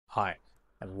Hi,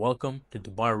 and welcome to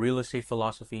Dubai Real Estate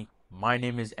Philosophy. My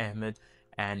name is Ahmed,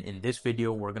 and in this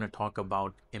video, we're going to talk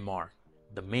about EMAAR,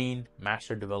 the main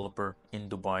master developer in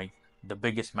Dubai, the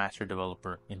biggest master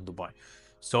developer in Dubai.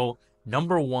 So,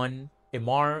 number one,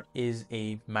 EMAAR is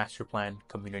a master plan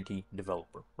community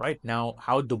developer. Right now,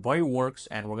 how Dubai works,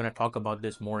 and we're going to talk about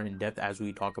this more in depth as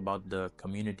we talk about the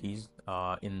communities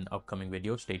in upcoming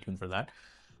videos. Stay tuned for that.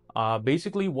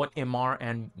 Basically, what EMAAR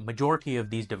and majority of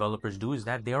these developers do is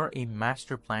that they are a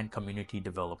master plan community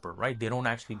developer, right? They don't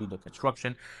actually do the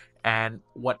construction, and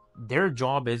what their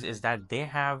job is that they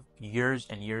have years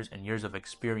and years and years of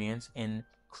experience in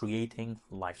creating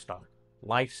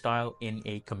lifestyle in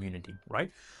a community,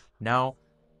 right? Now,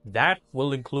 that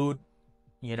will include,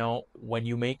 when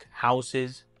you make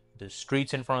houses, the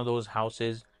streets in front of those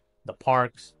houses, the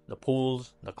parks, the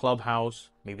pools, the clubhouse,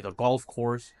 maybe the golf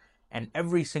course, and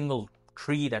every single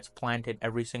tree that's planted,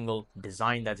 every single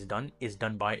design that's done is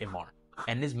done by EMAAR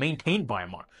and is maintained by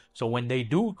EMAAR. So when they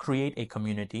do create a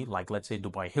community, like let's say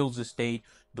Dubai Hills Estate,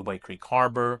 Dubai Creek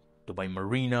Harbor, Dubai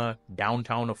Marina,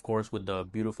 downtown, of course, with the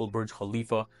beautiful Burj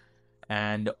Khalifa,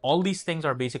 and all these things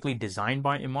are basically designed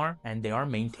by EMAAR and they are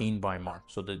maintained by EMAAR.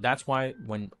 So that's why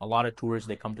when a lot of tourists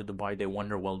they come to Dubai, they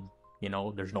wonder, well,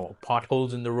 there's no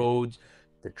potholes in the roads,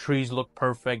 the trees look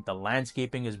perfect, the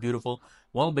landscaping is beautiful.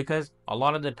 Well, because a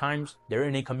lot of the times they're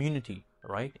in a community,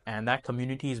 right? And that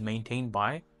community is maintained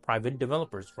by private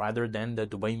developers rather than the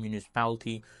Dubai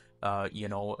municipality,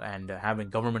 and having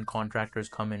government contractors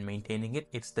come and maintaining it.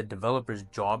 It's the developer's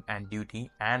job and duty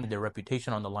and their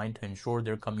reputation on the line to ensure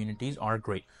their communities are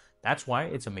great. That's why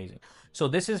it's amazing. So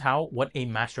this is what a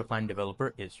master plan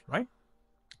developer is, right?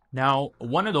 Now,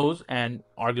 one of those, and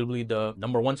arguably the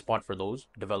number one spot for those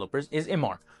developers, is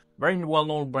EMAAR. Very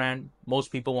well-known brand. Most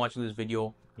people watching this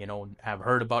video, have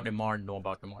heard about EMAAR, know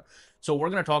about EMAAR. So we're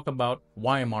going to talk about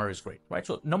why EMAAR is great, right?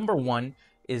 So number one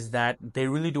is that they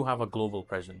really do have a global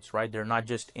presence, right? They're not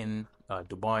just in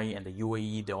Dubai and the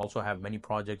UAE. They also have many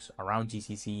projects around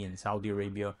GCC in Saudi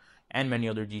Arabia and many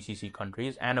other GCC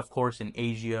countries. And of course, in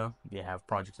Asia, they have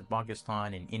projects in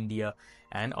Pakistan, in India,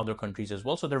 and other countries as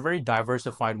well. So they're very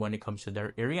diversified when it comes to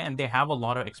their area, and they have a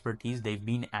lot of expertise. They've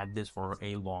been at this for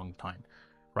a long time,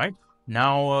 right?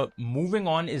 Now, moving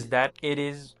on is that it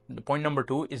is the point number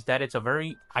two is that it's a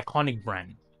very iconic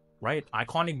brand, right?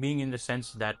 Iconic being in the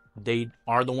sense that they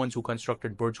are the ones who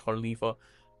constructed Burj Khalifa,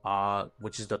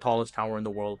 which is the tallest tower in the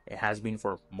world. It has been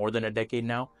for more than a decade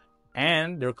now.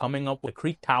 And they're coming up with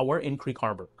Creek Tower in Creek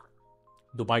Harbor,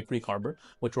 Dubai Creek Harbor,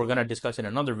 which we're going to discuss in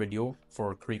another video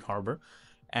for Creek Harbor.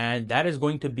 And that is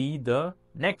going to be the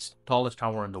next tallest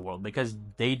tower in the world because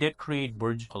they did create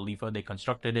Burj Khalifa. They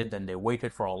constructed it, then they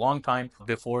waited for a long time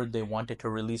before they wanted to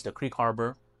release the Creek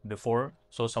Harbor before.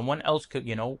 So someone else could,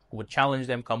 would challenge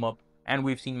them, come up. And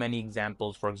we've seen many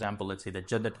examples. For example, let's say the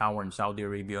Jeddah Tower in Saudi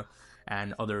Arabia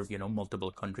and other,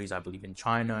 multiple countries, I believe in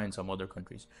China and some other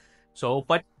countries. So,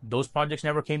 but those projects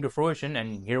never came to fruition,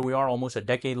 and here we are almost a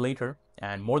decade later,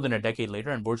 and more than a decade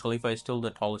later, and Burj Khalifa is still the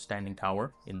tallest standing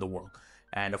tower in the world.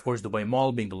 And of course, Dubai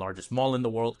Mall being the largest mall in the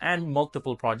world, and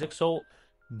multiple projects. So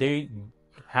they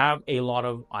have a lot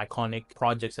of iconic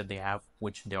projects that they have,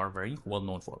 which they are very well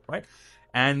known for, right?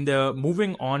 And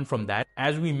moving on from that,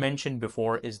 as we mentioned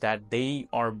before, is that they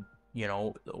are,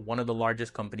 one of the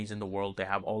largest companies in the world. They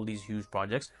have all these huge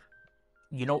projects.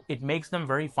 It makes them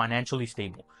very financially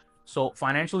stable. So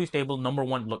financially stable, number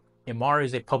one, look, EMAAR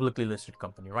is a publicly listed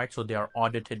company, right? So they are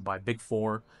audited by Big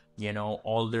Four,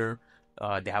 all their,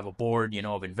 they have a board,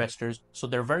 of investors. So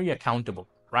they're very accountable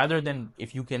rather than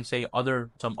if you can say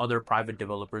some other private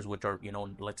developers, which are,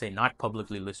 let's say not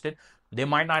publicly listed, they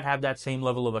might not have that same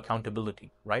level of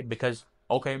accountability, right? Because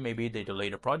okay, maybe they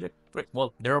delayed a project. Great.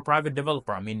 Well, they're a private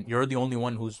developer. I mean, you're the only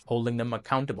one who's holding them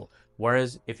accountable.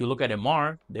 Whereas if you look at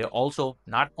EMAAR, they also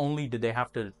not only do they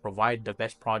have to provide the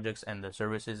best projects and the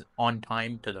services on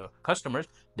time to the customers,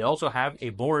 they also have a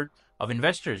board of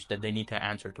investors that they need to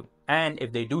answer to. And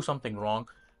if they do something wrong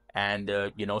and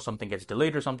something gets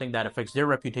delayed or something that affects their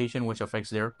reputation, which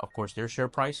affects of course their share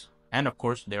price, and of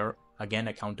course they're again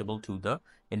accountable to the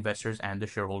investors and the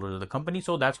shareholders of the company.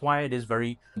 So that's why it is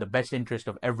very the best interest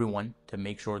of everyone to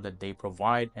make sure that they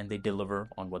provide and they deliver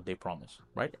on what they promise,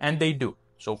 right? And they do.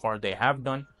 So far they have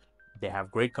done. They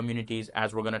have great communities,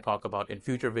 as we're going to talk about in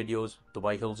future videos.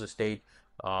 Dubai Hills Estate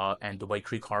and Dubai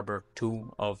Creek Harbor,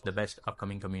 two of the best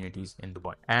upcoming communities in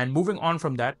Dubai. And moving on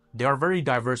from that, they are very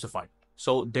diversified.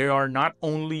 So they are not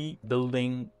only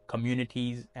building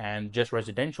communities and just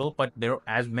residential, but they're,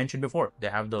 as mentioned before, they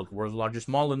have the world's largest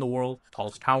mall in the world,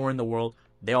 tallest tower in the world,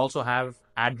 They also have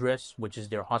Address, which is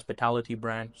their hospitality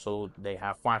brand. So they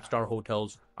have five-star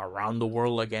hotels around the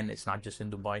world. Again, it's not just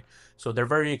in Dubai. So they're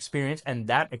very experienced, and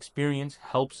that experience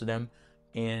helps them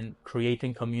in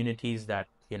creating communities that,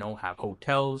 have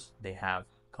hotels. They have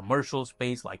commercial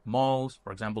space like malls.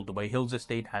 For example, Dubai Hills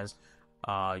Estate has,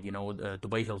 the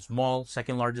Dubai Hills Mall,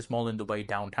 second largest mall in Dubai.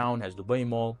 Downtown has Dubai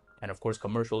Mall, and of course,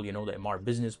 commercial, the EMAAR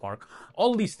Business Park.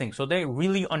 All these things. So they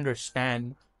really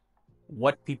understand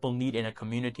what people need in a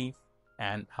community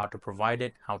and how to provide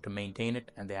it, how to maintain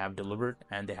it, and they have delivered,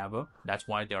 and that's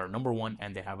why they are number one,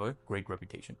 and they have a great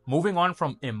reputation. Moving on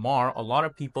from EMAAR, a lot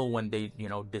of people, when they,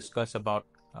 discuss about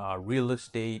real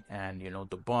estate and,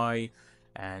 Dubai,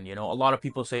 and, a lot of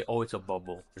people say, oh, it's a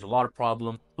bubble. There's a lot of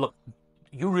problem. Look,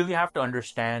 you really have to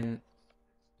understand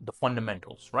the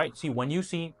fundamentals, right? See, when you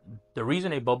see the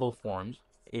reason a bubble forms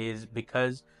is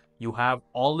because you have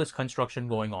all this construction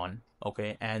going on,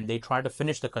 okay, and they try to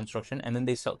finish the construction and then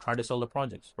they try to sell the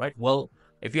projects, right? Well,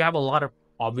 if you have a lot of,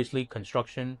 obviously,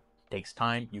 construction takes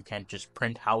time. You can't just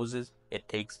print houses. It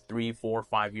takes 3, 4,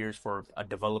 5 years for a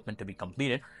development to be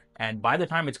completed, and by the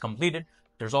time it's completed,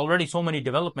 there's already so many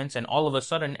developments, and all of a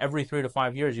sudden, every 3 to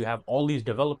 5 years, you have all these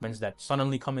developments that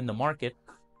suddenly come in the market,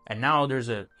 and now there's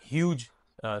a huge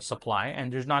supply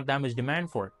and there's not that much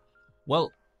demand for it.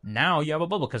 Well, now you have a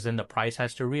bubble because then the price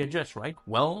has to readjust, right?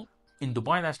 Well, in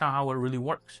Dubai, that's not how it really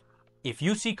works. If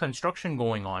you see construction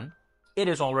going on, it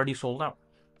is already sold out.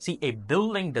 See, a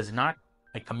building does not,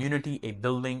 a community, a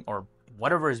building, or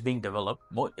whatever is being developed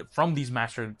from these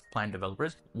master plan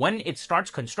developers, when it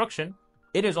starts construction,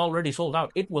 it is already sold out.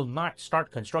 It will not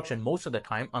start construction most of the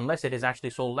time unless it is actually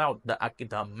sold out. The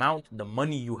amount, the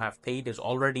money you have paid is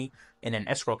already in an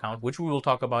escrow account, which we will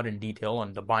talk about in detail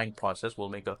on the buying process. We'll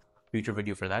make a future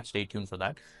video for that. Stay tuned for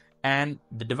that. And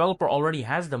the developer already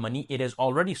has the money. It is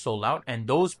already sold out. And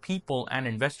those people and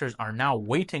investors are now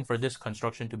waiting for this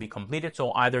construction to be completed.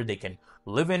 So either they can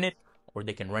live in it, or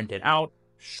they can rent it out,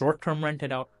 short-term rent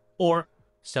it out, or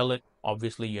sell it,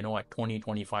 obviously, at 20,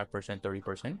 25%,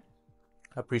 30%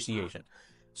 appreciation.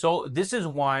 So this is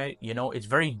why, it's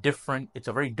very different. It's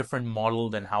a very different model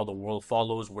than how the world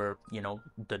follows, where,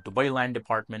 the Dubai Land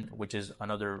Department, which is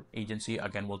another agency,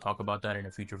 again, we'll talk about that in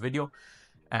a future video,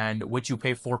 and which you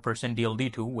pay 4%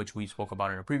 DLD to, which we spoke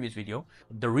about in a previous video.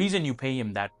 The reason you pay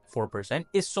him that 4%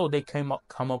 is so they come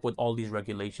up with all these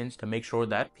regulations to make sure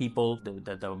that people,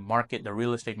 the market, the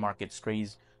real estate market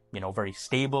stays, very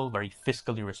stable, very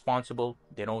fiscally responsible.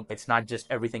 It's not just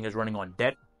everything is running on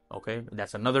debt. Okay,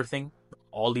 that's another thing.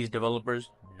 All these developers,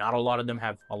 not a lot of them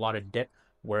have a lot of debt.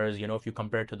 Whereas, if you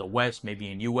compare to the West, maybe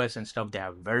in US and stuff, they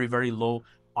have very, very low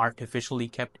artificially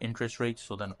kept interest rates.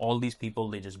 So then all these people,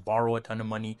 they just borrow a ton of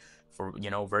money for,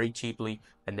 very cheaply.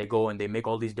 And they go and they make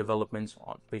all these developments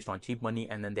based on cheap money.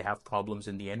 And then they have problems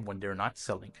in the end when they're not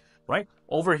selling, right?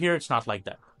 Over here, it's not like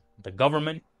that. The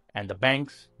government and the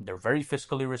banks, they're very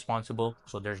fiscally responsible.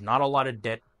 So there's not a lot of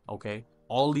debt, okay?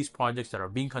 All these projects that are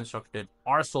being constructed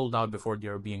are sold out before they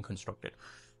are being constructed.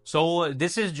 So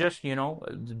this is just,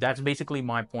 that's basically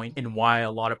my point in why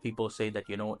a lot of people say that,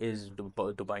 is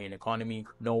Dubai an economy?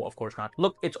 No, of course not.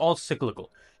 Look, it's all cyclical.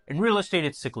 In real estate,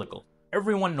 it's cyclical.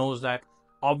 Everyone knows that.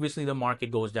 Obviously, the market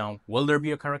goes down. Will there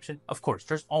be a correction? Of course,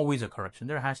 there's always a correction.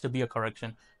 There has to be a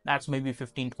correction. That's maybe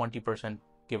 15, 20%,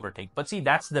 give or take. But see,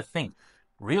 that's the thing.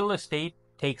 Real estate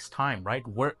takes time, right?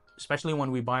 Especially when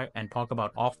we buy and talk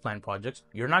about off-plan projects,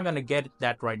 you're not going to get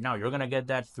that right now. You're going to get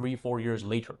that 3, 4 years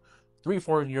later. 3,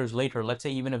 4 years later, let's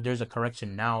say even if there's a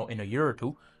correction now in a year or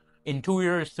two, in 2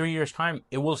 years, 3 years time,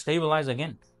 it will stabilize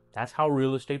again. That's how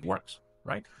real estate works,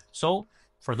 right? So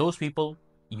for those people,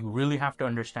 you really have to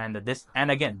understand that this, and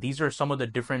again, these are some of the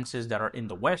differences that are in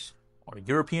the West or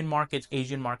European markets,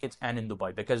 Asian markets, and in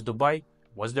Dubai. Because Dubai,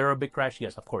 was there a big crash?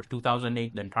 Yes, of course.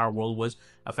 2008, the entire world was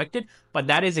affected. But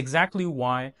that is exactly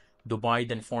why Dubai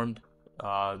then formed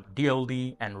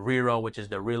DLD and RERA, which is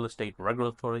the Real Estate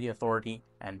Regulatory Authority,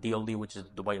 and DLD, which is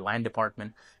the Dubai Land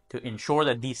Department, to ensure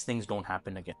that these things don't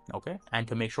happen again, okay? And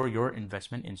to make sure your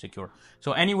investment is secure.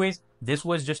 So anyways, this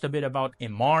was just a bit about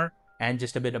EMAAR and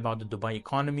just a bit about the Dubai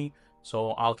economy.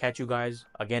 So I'll catch you guys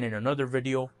again in another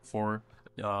video for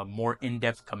more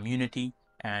in-depth community.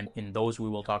 And in those, we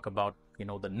will talk about,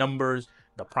 the numbers,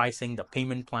 the pricing, the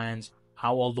payment plans,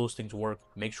 how all those things work.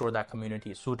 Make sure that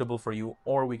community is suitable for you,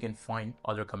 or we can find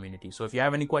other communities. So if you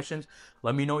have any questions,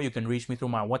 let me know. You can reach me through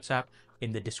my WhatsApp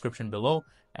in the description below,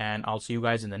 and I'll see you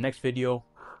guys in the next video.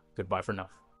 Goodbye for now.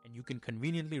 And you can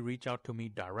conveniently reach out to me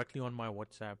directly on my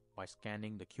WhatsApp by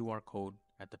scanning the QR code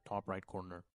at the top right corner